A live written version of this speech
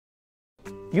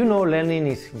You know, learning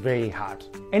is very hard.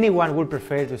 Anyone would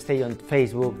prefer to stay on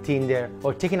Facebook, Tinder,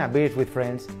 or taking a beer with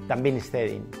friends than being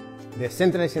studying.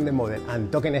 Decentralizing the model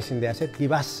and tokenizing the asset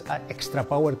give us extra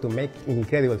power to make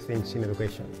incredible things in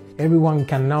education. Everyone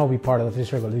can now be part of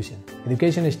this revolution.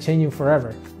 Education is changing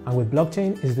forever, and with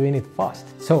blockchain, it's doing it fast.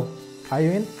 So, are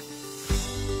you in?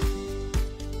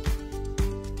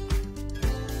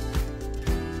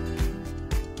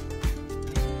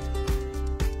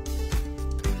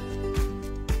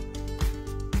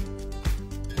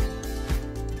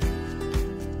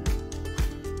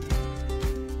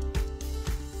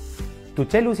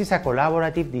 Tutellus is a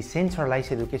collaborative,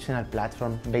 decentralized educational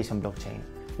platform based on blockchain.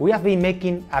 We have been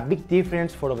making a big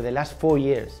difference for over the last 4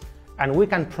 years, and we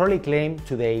can proudly claim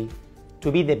today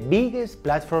to be the biggest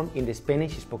platform in the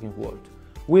Spanish-speaking world.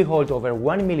 We hold over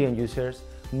 1 million users,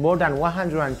 more than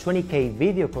 120,000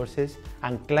 video courses,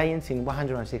 and clients in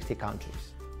 160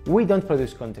 countries. We don't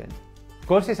produce content.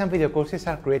 Courses and video courses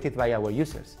are created by our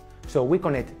users, so we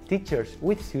connect teachers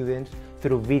with students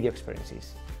through video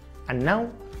experiences. And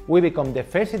now, we become the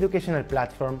first educational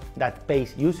platform that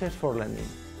pays users for learning.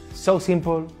 So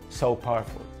simple, so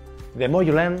powerful. The more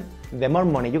you learn, the more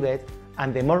money you get,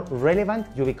 and the more relevant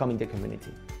you become in the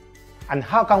community. And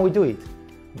how can we do it?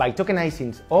 By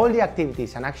tokenizing all the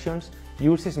activities and actions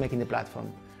users make in the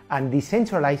platform, and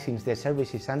decentralizing the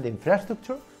services and the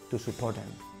infrastructure to support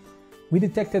them. We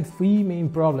detected 3 main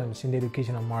problems in the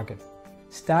educational market.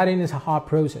 Studying is a hard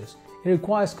process. It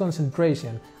requires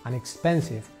concentration and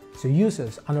expensive, so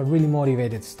users are not really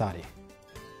motivated to study.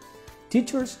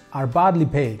 Teachers are badly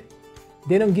paid.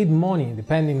 They don't get money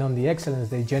depending on the excellence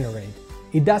they generate.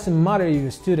 It doesn't matter if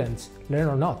your students learn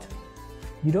or not.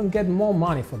 You don't get more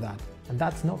money for that, and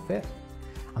that's not fair.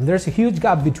 And there's a huge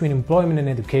gap between employment and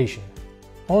education.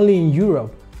 Only in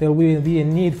Europe, there will be a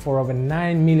need for over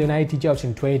 9 million IT jobs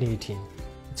in 2018.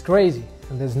 It's crazy,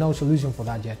 and there's no solution for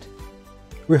that yet.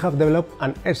 We have developed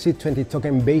an ERC20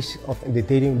 token based on the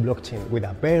Ethereum blockchain with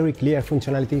a very clear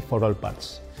functionality for all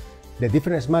parts. The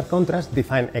different smart contracts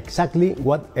define exactly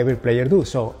what every player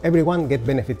does, so everyone gets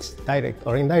benefits direct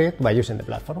or indirect by using the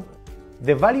platform.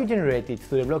 The value generated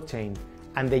through the blockchain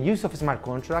and the use of smart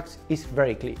contracts is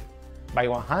very clear. By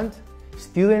one hand,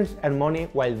 students earn money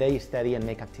while they study and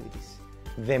make activities.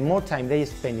 The more time they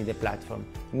spend in the platform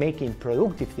making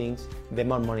productive things, the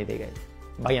more money they get.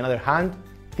 By another hand,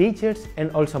 teachers earn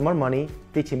also more money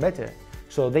teaching better,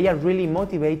 so they are really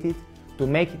motivated to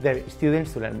make their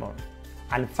students to learn more.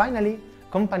 And finally,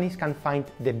 companies can find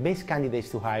the best candidates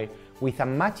to hire with a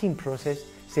matching process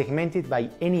segmented by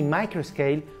any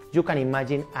microscale you can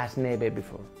imagine as never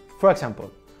before. For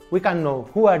example, we can know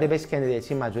who are the best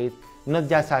candidates in Madrid, not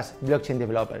just as blockchain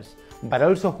developers, but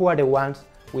also who are the ones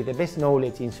with the best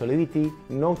knowledge in Solidity,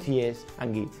 Node.js,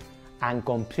 and Git, and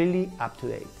completely up to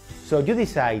date. So you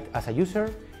decide as a user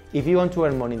if you want to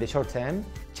earn money in the short term,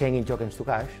 changing tokens to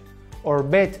cash, or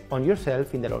bet on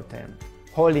yourself in the long term,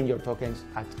 holding your tokens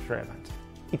as relevant.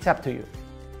 It's up to you.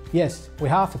 Yes, we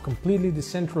have a completely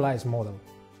decentralized model,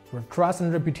 where trust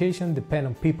and reputation depend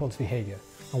on people's behavior,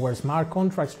 and where smart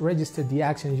contracts register the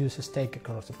actions users take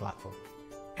across the platform.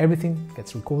 Everything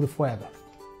gets recorded forever.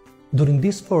 During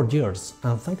these 4 years,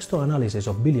 and thanks to analysis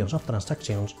of billions of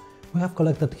transactions, we have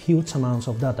collected huge amounts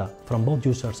of data from both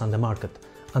users and the market,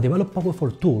 and developed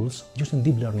powerful tools using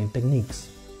deep learning techniques.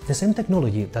 The same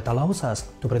technology that allows us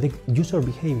to predict user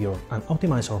behavior and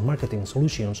optimize our marketing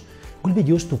solutions will be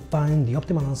used to find the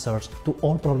optimal answers to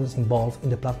all problems involved in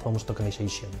the platform's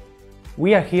tokenization.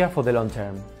 We are here for the long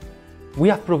term. We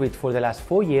have proved it for the last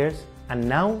 4 years, and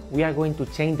now we are going to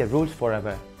change the rules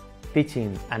forever.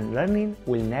 Teaching and learning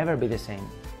will never be the same.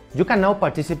 You can now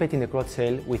participate in the crowd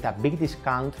sale with a big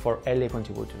discount for early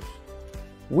contributors.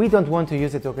 We don't want to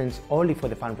use the tokens only for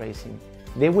the fundraising.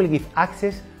 They will give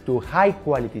access to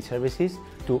high-quality services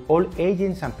to all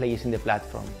agents and players in the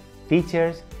platform: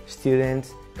 teachers,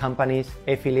 students, companies,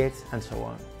 affiliates, and so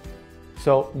on.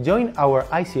 So join our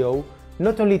ICO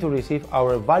not only to receive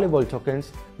our valuable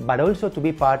tokens, but also to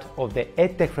be part of the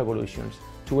EdTech revolutions,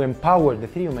 to empower the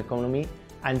Ethereum economy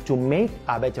and to make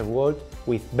a better world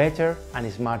with better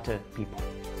and smarter people.